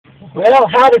Well,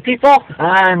 howdy people.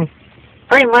 I'm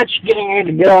pretty much getting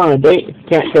ready to go on a date. If you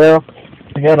can't tell,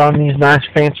 I got on these nice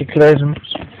fancy clothes,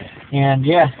 and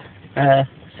yeah,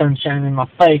 sun's shining in my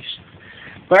face.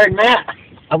 But other than that,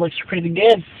 I looks pretty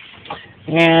good,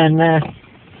 and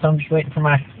so I'm just waiting for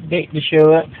my date to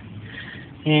show up,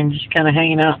 and just kind of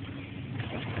hanging out,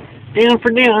 doing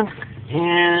for doing,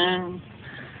 and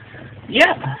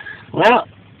yeah, well,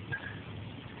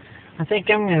 I think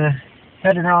I'm gonna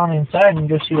head her on inside and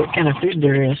go see what kind of food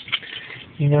there is.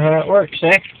 You know how it works,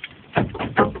 eh?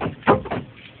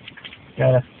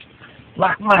 Gotta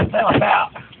lock myself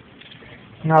out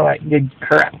and all that good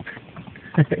crap.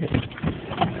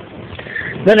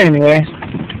 But anyway,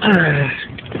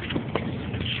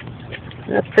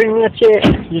 that's pretty much it.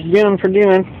 Just doing for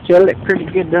doing. So I look pretty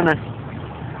good, don't I?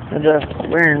 I'm just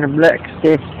wearing a black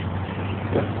stick.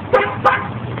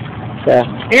 So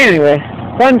anyway,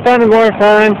 fun and more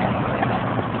fun.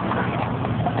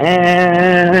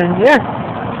 And yeah,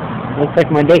 looks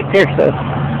like my date's here, so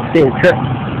see you in the trip.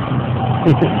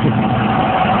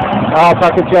 I'll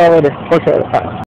talk to y'all later.